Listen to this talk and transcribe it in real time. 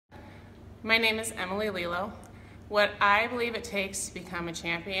My name is Emily Lilo. What I believe it takes to become a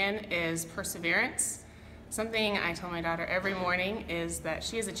champion is perseverance. Something I tell my daughter every morning is that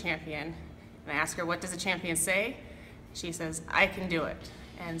she is a champion. And I ask her, what does a champion say? She says, I can do it.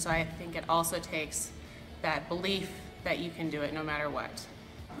 And so I think it also takes that belief that you can do it no matter what.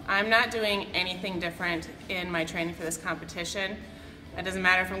 I'm not doing anything different in my training for this competition. It doesn't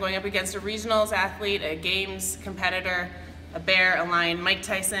matter if I'm going up against a regionals athlete, a games competitor, a bear, a lion, Mike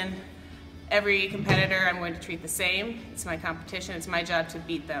Tyson. Every competitor I'm going to treat the same. It's my competition, it's my job to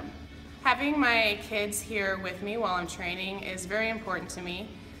beat them. Having my kids here with me while I'm training is very important to me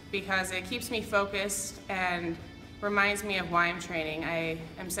because it keeps me focused and reminds me of why I'm training. I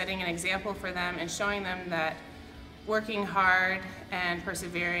am setting an example for them and showing them that working hard and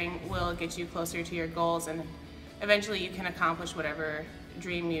persevering will get you closer to your goals, and eventually you can accomplish whatever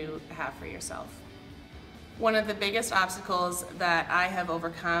dream you have for yourself. One of the biggest obstacles that I have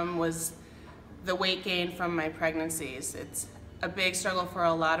overcome was the weight gain from my pregnancies. It's a big struggle for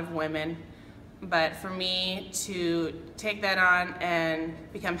a lot of women, but for me to take that on and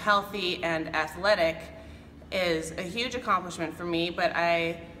become healthy and athletic is a huge accomplishment for me, but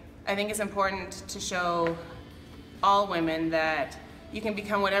I think it's important to show all women that you can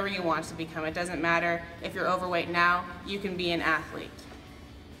become whatever you want to become. It doesn't matter if you're overweight now, you can be an athlete.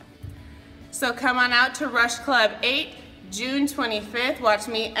 So come on out to Rush Club 8, June 25th. Watch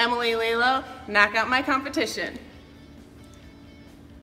me, Emily Lilo, knock out my competition.